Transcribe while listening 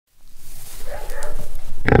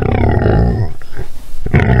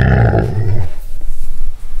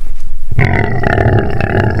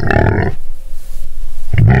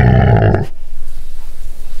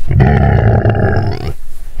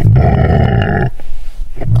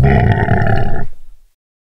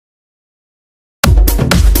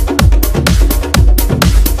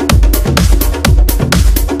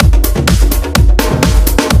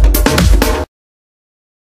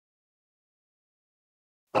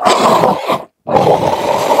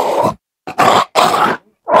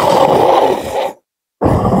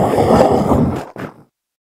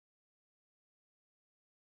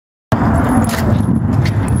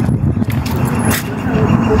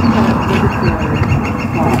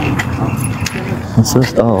What's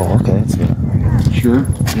this? Oh, okay. It's a sure.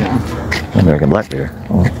 Yeah. American black bear.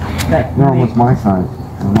 Oh. No, it's my size.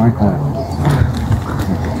 My size.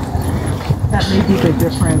 That may be the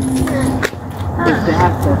difference. If they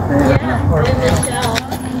have that there.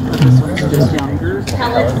 This one's just younger.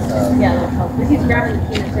 He's grabbing the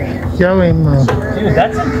peanut trainer. Show him. Dude,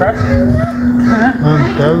 that's impressive.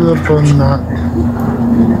 Unbelievable nut.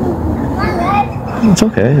 It's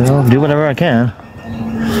okay. I'll do whatever I can.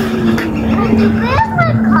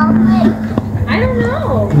 I don't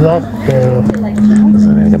know. Black bear. It's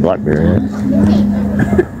an American black bear.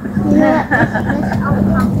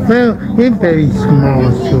 Well, he's very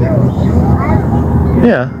small, so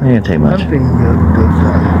Yeah, it didn't take much. I think that's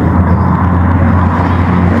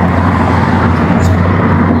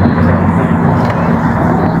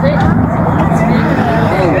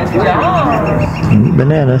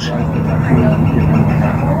Bananas.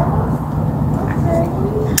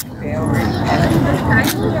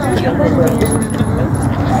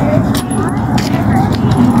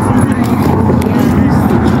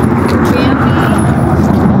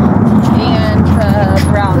 And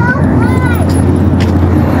brown.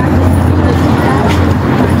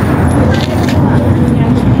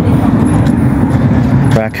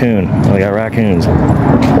 Raccoon. Oh, we got raccoons.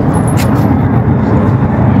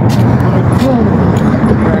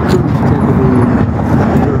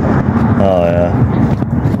 Oh, yeah.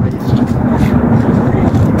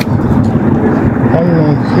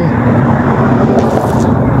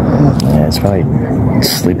 Yeah, it's probably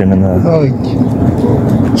sleeping in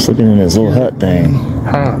his little hut thing.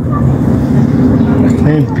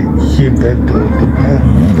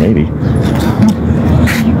 Maybe.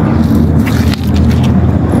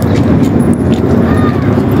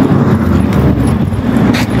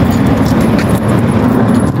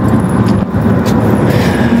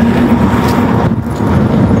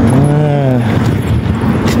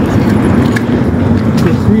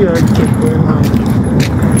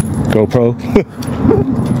 GoPro.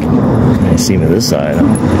 I see him to this side.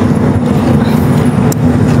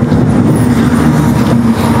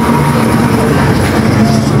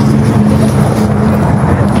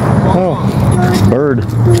 Oh, bird.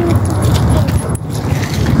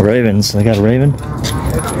 Ravens. They got a raven.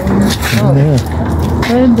 Oh, yeah.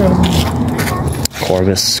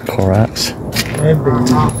 Corvus corax.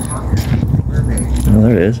 Oh,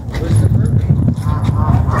 there it is.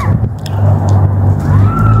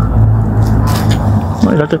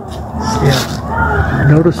 Yeah.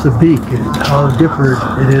 Notice the beak and how different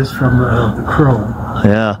it is from the crow.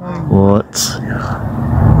 Yeah. Well, it's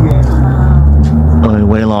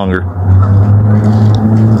way longer.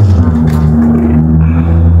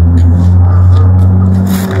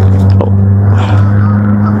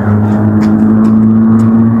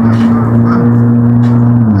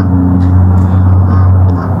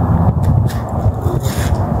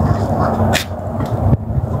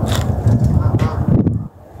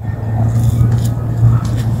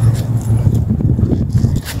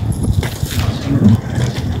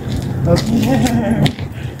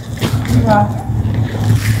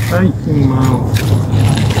 Thank you, Mom.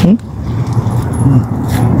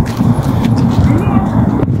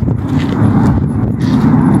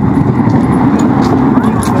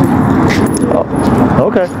 Oh,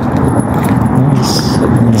 okay.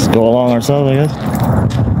 Let's go along ourselves, I guess.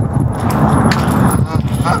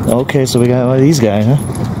 Okay, so we got one of these guys, huh?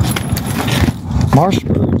 Marsh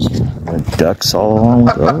birds. And ducks all along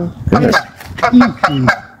with goodness.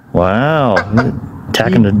 Wow.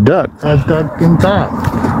 Attacking the duck. A duck and duck.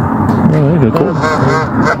 Oh, there you go. Cool.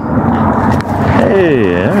 Hey,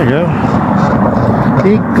 there we go.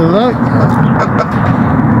 Big look.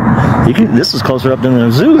 This is closer up than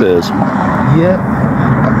the zoo is. Yep.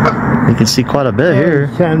 You can see quite a bit here.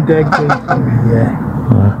 Yeah.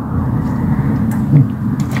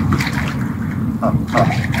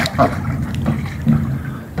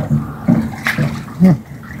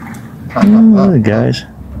 Oh, guys.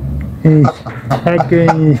 He's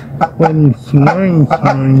attacking when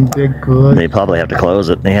sunshine, they're good. They probably have to close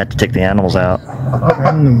it. They have to take the animals out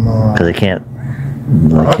because they can't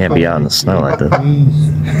be out in the snow like that.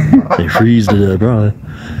 They freeze to death, probably.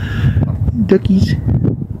 Duckies.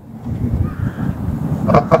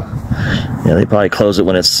 Yeah, they probably close it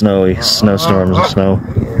when it's snowy, snowstorms and snow.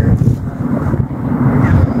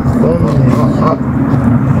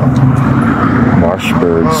 Marsh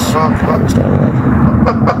birds.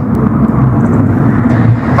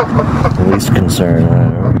 that's a concern.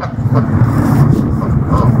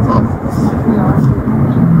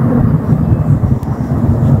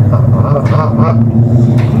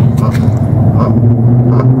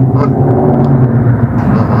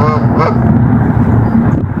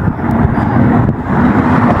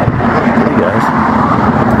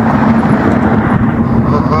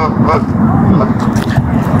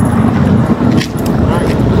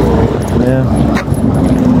 Yeah.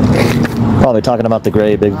 Probably talking about the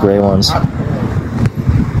big gray ones.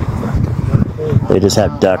 They just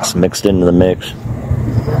have ducks mixed into the mix.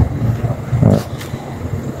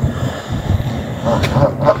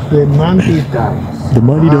 The monkey ducks. The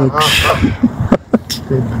mighty ducks.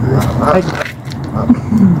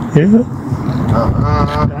 Yeah.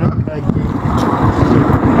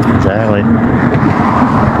 Exactly.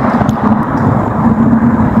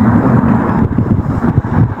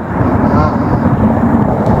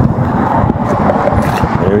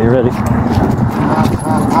 Are you ready?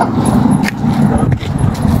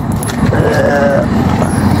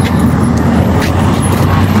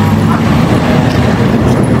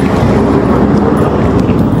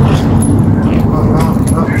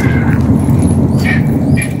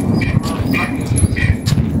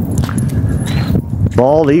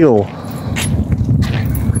 Bald eagle.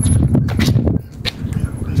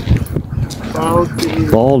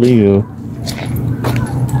 Bald eagle.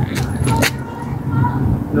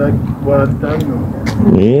 Like what dino?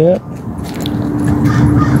 Yeah.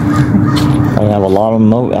 I have a lot of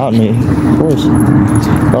them out in me. Of course.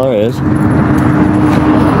 Oh, there it is.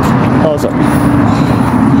 Oh,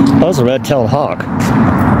 that's a red-tailed hawk.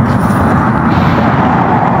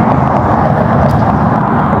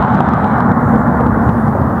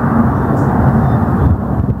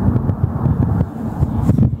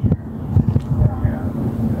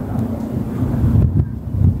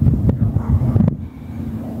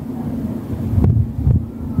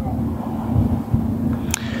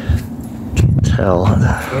 Hell.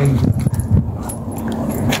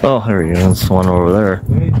 Oh, there he is. That's one over there.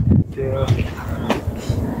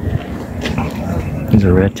 These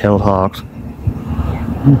are red-tailed hawks.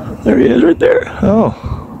 There he is, right there. Oh.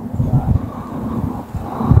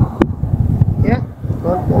 Yeah.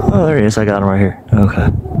 Oh, there he is. I got him right here. Okay.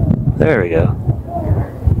 There we go.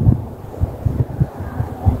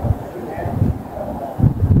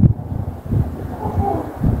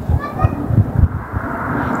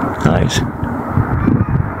 Nice.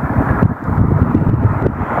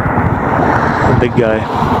 Big guy.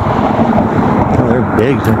 Oh, they're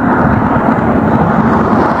big.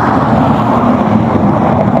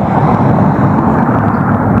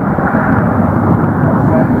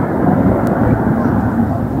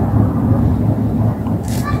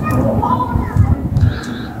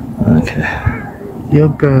 Okay. You're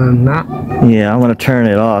gonna. Yeah, I'm gonna turn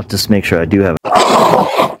it off just to make sure I do have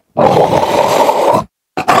it.